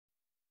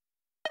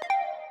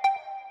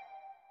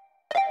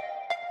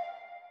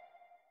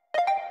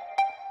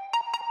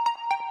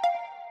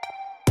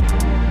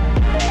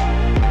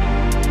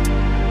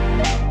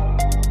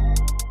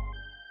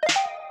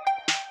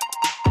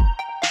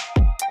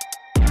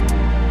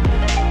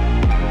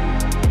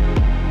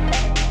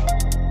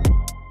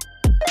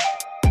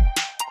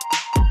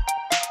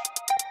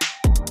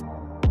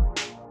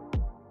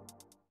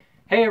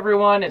Hey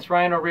everyone, it's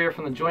Reno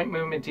from the Joint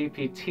Movement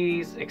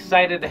DPTs.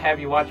 Excited to have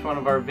you watch one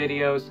of our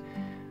videos.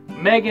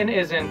 Megan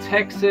is in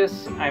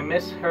Texas. I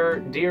miss her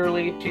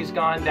dearly. She's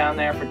gone down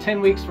there for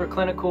 10 weeks for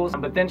clinicals,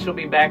 but then she'll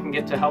be back and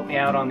get to help me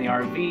out on the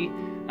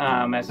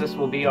RV, as this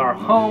will be our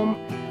home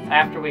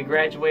after we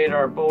graduate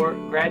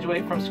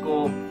from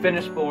school,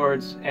 finish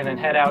boards, and then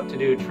head out to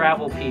do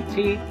travel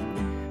PT.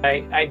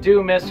 I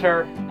do miss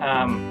her.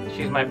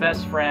 She's my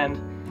best friend,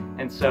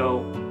 and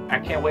so I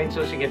can't wait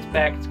until she gets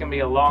back. It's gonna be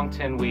a long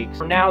 10 weeks.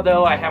 For now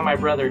though, I have my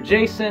brother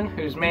Jason,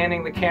 who's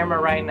manning the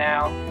camera right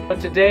now. But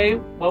today,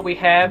 what we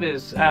have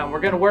is, we're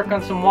gonna work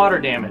on some water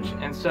damage.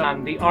 And so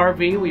the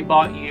RV we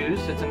bought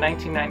used, it's a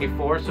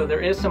 1994, so there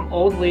is some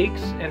old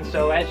leaks. And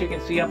so as you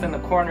can see up in the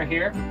corner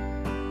here,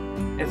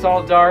 it's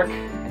all dark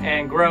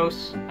and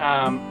gross,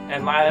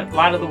 and a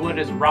lot of the wood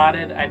is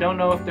rotted. I don't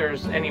know if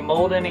there's any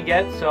mold in it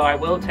yet, so I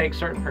will take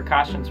certain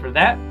precautions for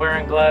that.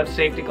 Wearing gloves,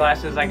 safety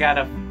glasses, I got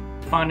a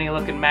funny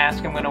looking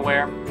mask I'm gonna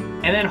wear.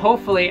 And then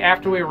hopefully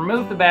after we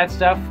remove the bad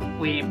stuff,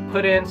 we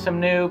put in some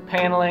new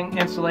paneling,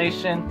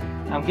 insulation,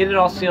 get it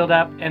all sealed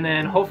up, and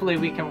then hopefully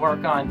we can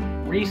work on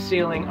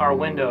resealing our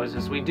windows,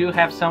 as we do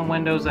have some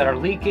windows that are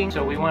leaking,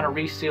 so we want to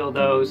reseal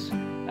those,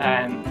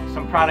 and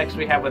some products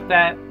we have with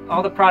that.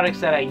 All the products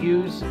that I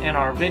use in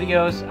our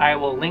videos I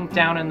will link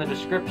down in the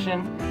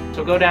description,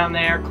 so go down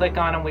there, click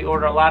on them. We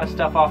order a lot of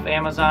stuff off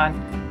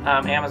Amazon.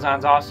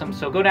 Amazon's awesome,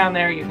 so go down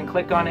there, you can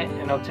click on it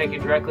and it'll take you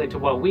directly to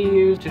what we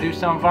use to do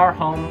some of our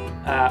home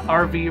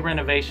RV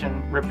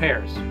renovation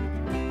repairs.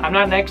 I'm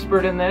not an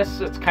expert in this,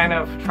 it's kind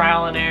of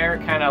trial and error,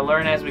 kind of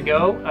learn as we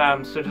go,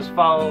 so just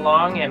follow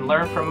along and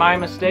learn from my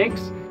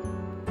mistakes.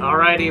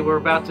 Alrighty, we're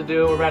about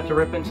to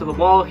rip into the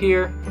wall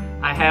here.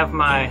 I have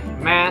my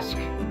mask,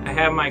 I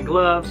have my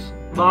gloves,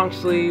 long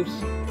sleeves.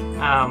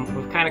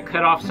 We've kind of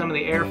cut off some of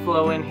the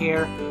airflow in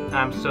here,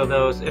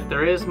 so if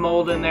there is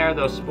mold in there,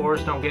 those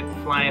spores don't get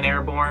flying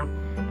airborne.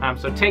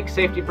 So take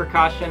safety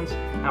precautions.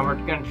 We're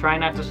going to try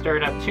not to stir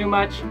it up too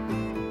much.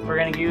 We're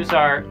going to use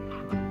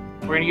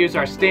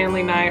our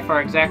Stanley knife, our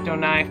X-Acto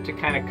knife, to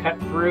kind of cut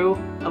through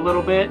a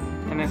little bit,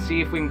 and then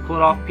see if we can pull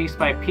it off piece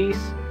by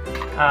piece.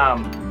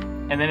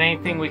 And then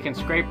anything we can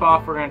scrape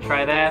off, we're going to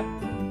try that.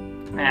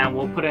 And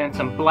we'll put it in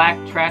some black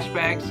trash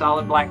bags,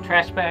 solid black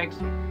trash bags.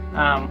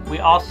 We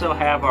also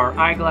have our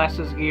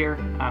eyeglasses gear,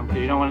 because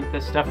you don't want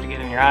this stuff to get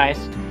in your eyes.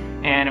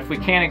 And if we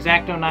can't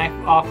X-Acto knife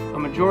off a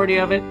majority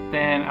of it,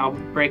 then I'll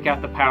break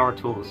out the power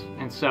tools.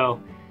 And so,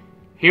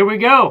 here we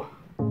go!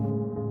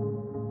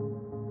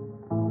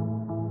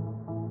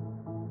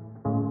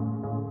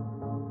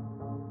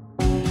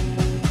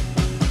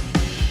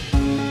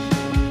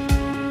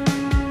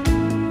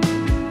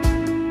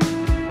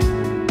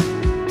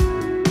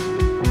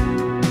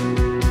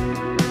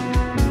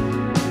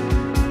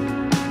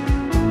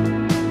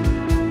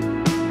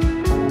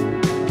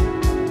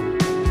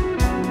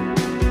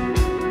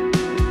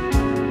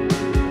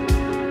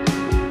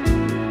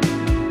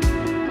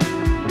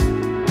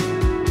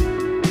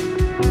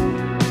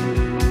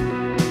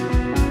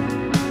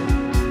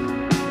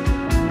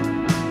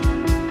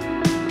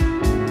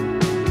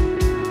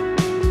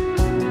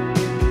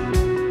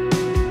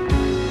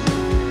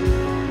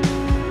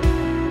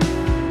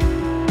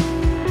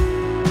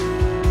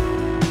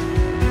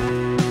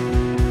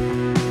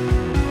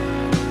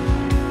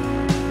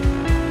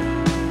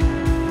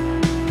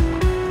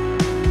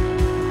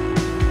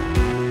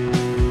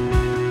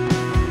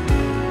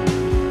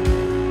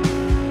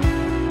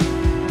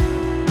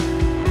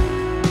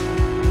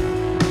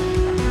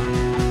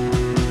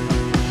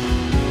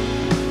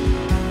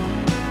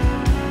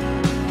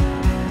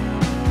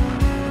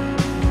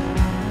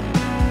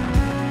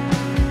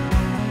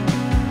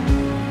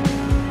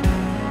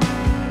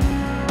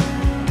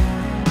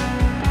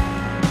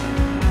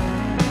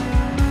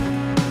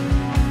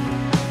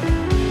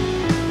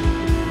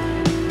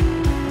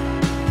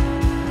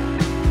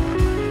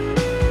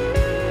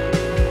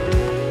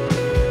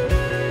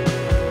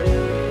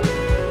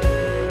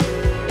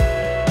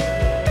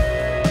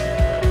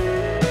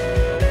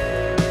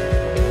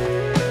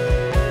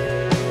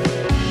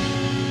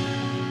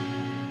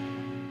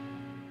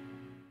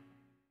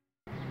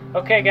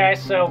 Okay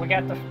guys, so we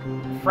got the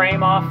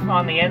frame off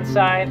on the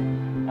inside,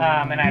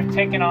 and I've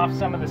taken off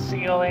some of the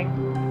sealing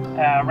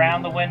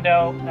around the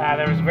window.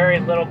 There was very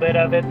little bit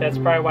of it. That's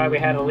probably why we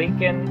had a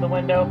leak in the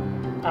window.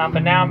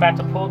 But now I'm about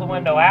to pull the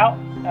window out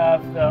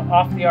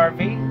off the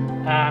RV,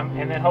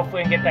 and then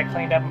hopefully get that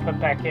cleaned up and put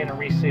back in and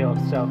resealed.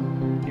 So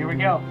here we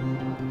go.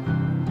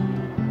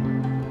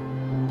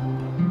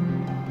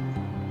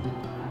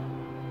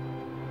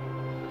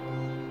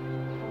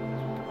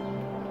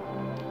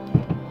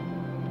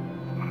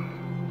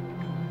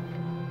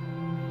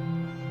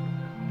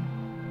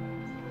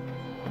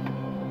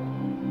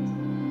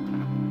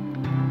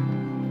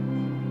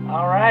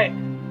 All right,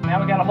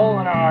 now we got a hole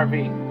in our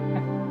RV.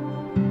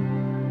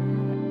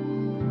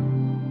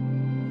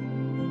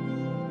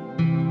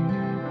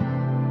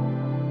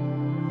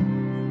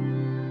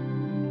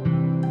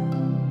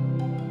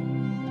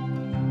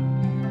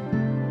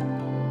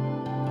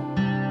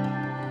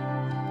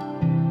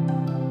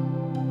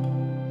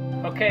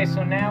 Okay,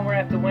 so now we're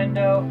at the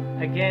window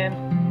again,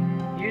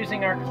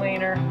 using our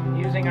cleaner,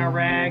 using our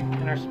rag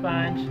and our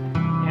sponge,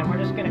 and we're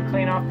just going to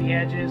clean off the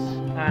edges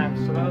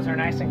so those are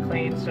nice and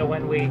clean, so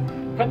when we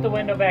put the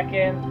window back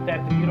in,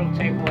 that the butyl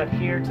tape will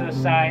adhere to the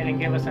side and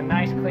give us a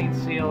nice clean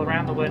seal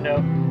around the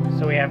window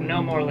so we have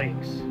no more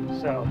leaks.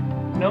 So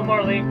no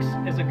more leaks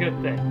is a good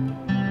thing.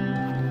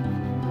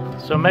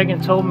 So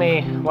Megan told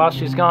me while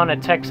she's gone to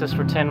Texas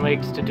for 10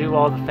 weeks to do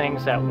all the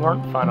things that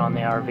weren't fun on the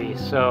RV.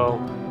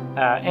 So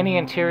any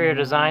interior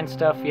design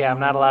stuff, yeah, I'm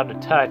not allowed to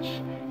touch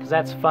because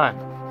that's fun.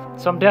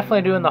 So I'm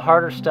definitely doing the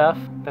harder stuff,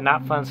 the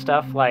not fun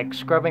stuff, like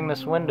scrubbing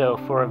this window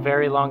for a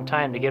very long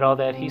time to get all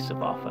the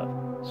adhesive off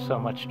of. So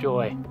much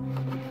joy.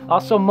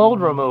 Also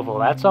mold removal,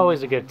 that's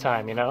always a good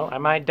time, you know. I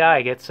might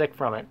die, get sick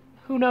from it.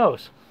 Who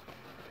knows?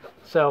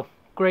 So,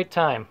 great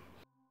time.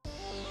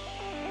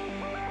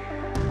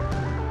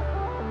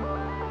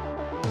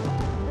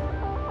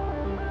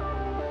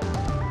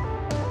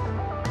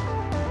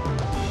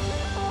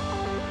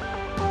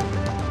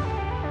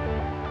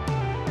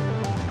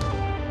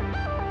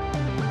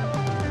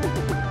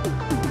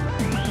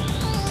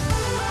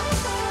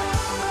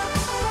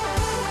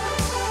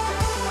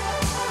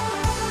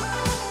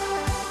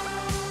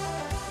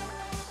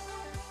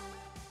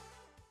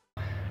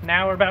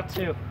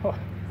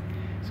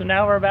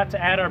 Now we're about to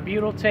add our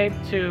butyl tape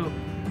to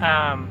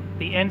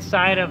the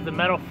inside of the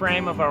metal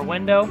frame of our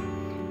window,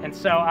 and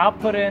so I'll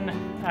put in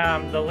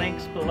the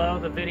links below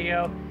the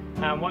video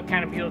what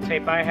kind of butyl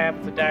tape I have.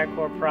 It's a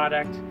Dicor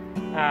product,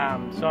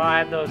 so I'll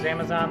add those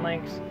Amazon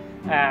links.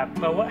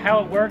 But how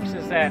it works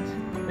is that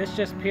this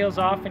just peels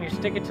off and you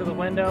stick it to the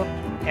window,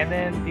 and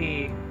then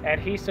the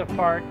adhesive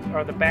part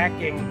or the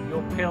backing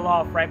you'll peel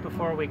off right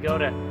before we go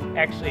to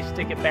actually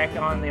stick it back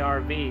on the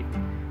RV.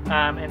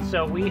 And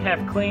so we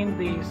have cleaned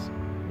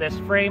this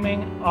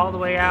framing all the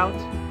way out,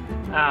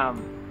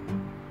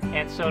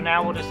 and so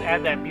now we'll just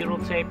add that butyl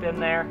tape in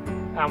there.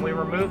 We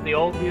removed the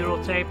old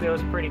butyl tape. It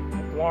was pretty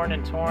worn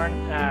and torn,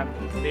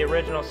 the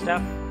original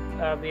stuff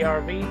of the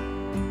RV,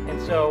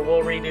 and so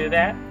we'll redo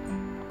that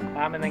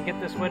and then get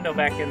this window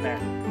back in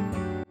there.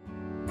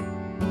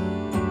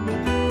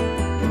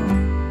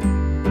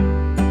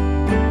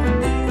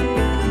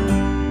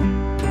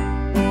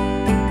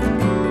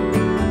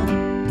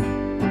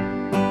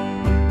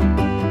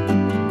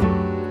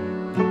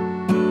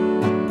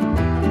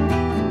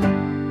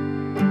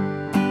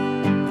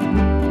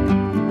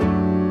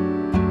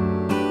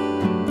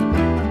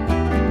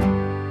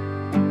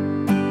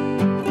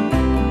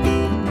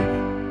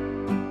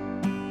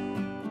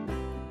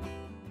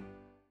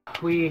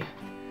 We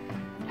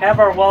have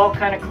our wall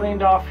kind of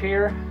cleaned off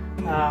here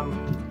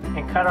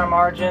and cut our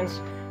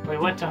margins. We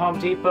went to Home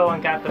Depot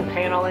and got the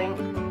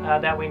paneling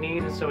that we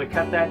need, and so we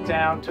cut that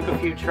down. Took a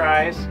few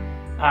tries,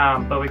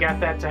 but we got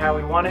that to how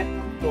we want it.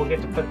 We'll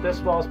get to put this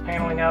wall's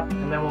paneling up,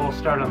 and then we'll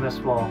start on this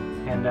wall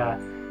and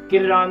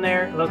get it on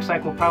there. It looks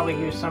like we'll probably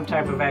use some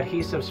type of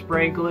adhesive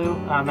spray glue.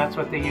 That's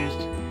what they used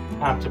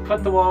to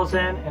put the walls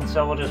in, and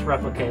so we'll just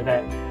replicate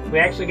that. We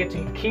actually get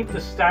to keep the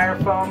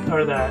styrofoam,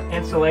 or the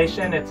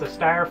insulation. It's a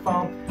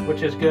styrofoam,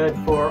 which is good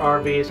for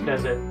RVs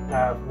because it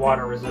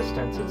water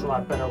resistance. It's a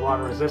lot better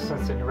water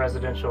resistance than your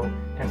residential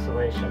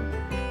insulation.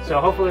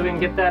 So hopefully we can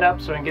get that up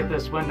so we can get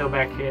this window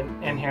back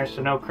in here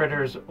so no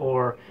critters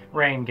or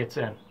rain gets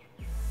in.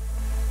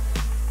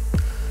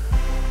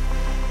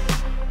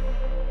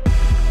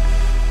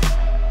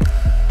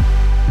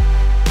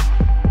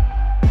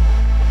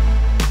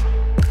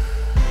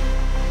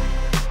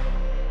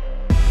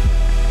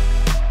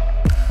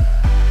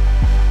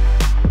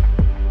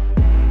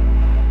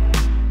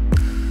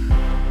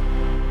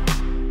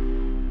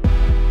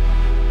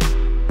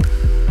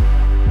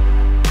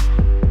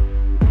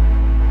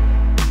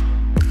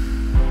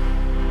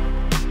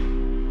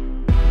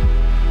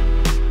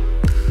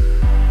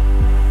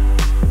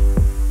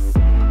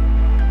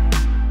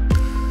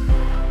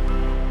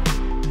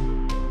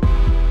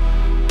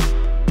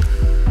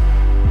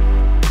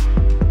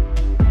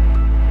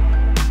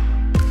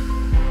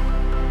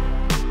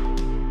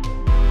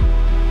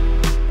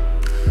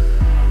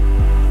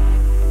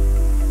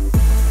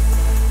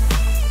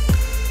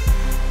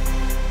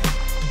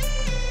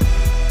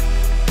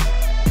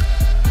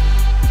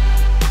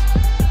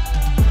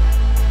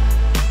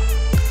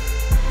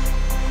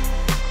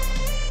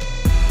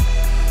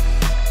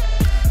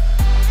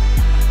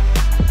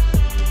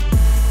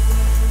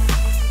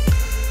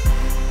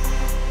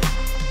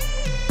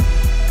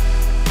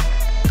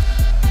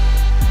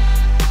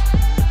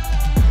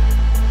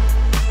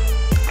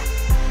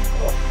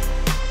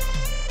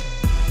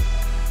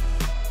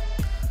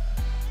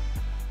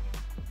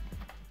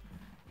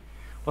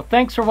 Well,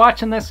 thanks for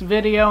watching this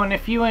video, and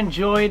if you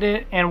enjoyed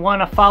it and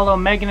want to follow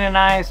Megan and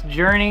I's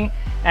journey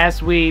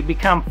as we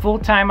become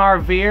full-time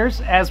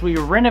RVers, as we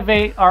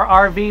renovate our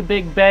RV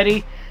Big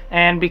Betty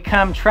and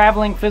become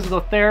traveling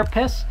physical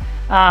therapists,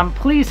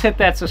 please hit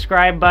that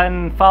subscribe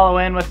button, follow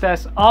in with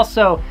us.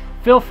 Also,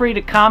 feel free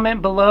to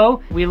comment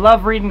below. We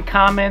love reading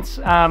comments,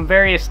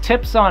 various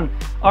tips on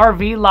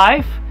RV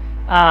life,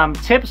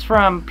 tips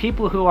from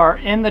people who are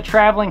in the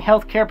traveling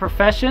healthcare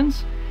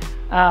professions.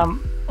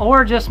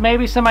 or just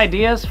maybe some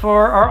ideas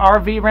for our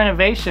RV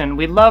renovation.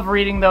 We love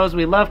reading those.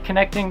 We love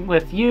connecting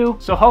with you.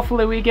 So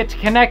hopefully we get to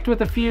connect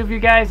with a few of you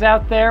guys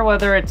out there,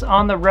 whether it's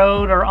on the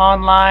road or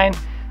online.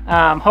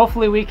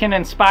 Hopefully we can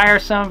inspire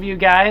some of you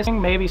guys.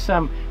 Maybe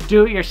some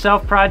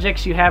do-it-yourself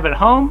projects you have at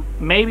home.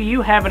 Maybe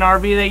you have an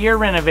RV that you're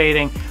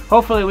renovating.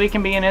 Hopefully we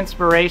can be an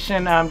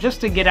inspiration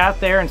just to get out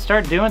there and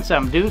start doing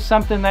something. Do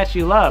something that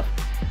you love.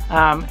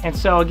 And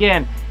so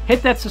again,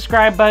 hit that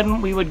subscribe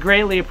button. We would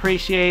greatly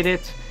appreciate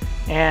it.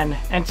 And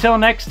until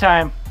next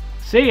time,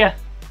 see ya.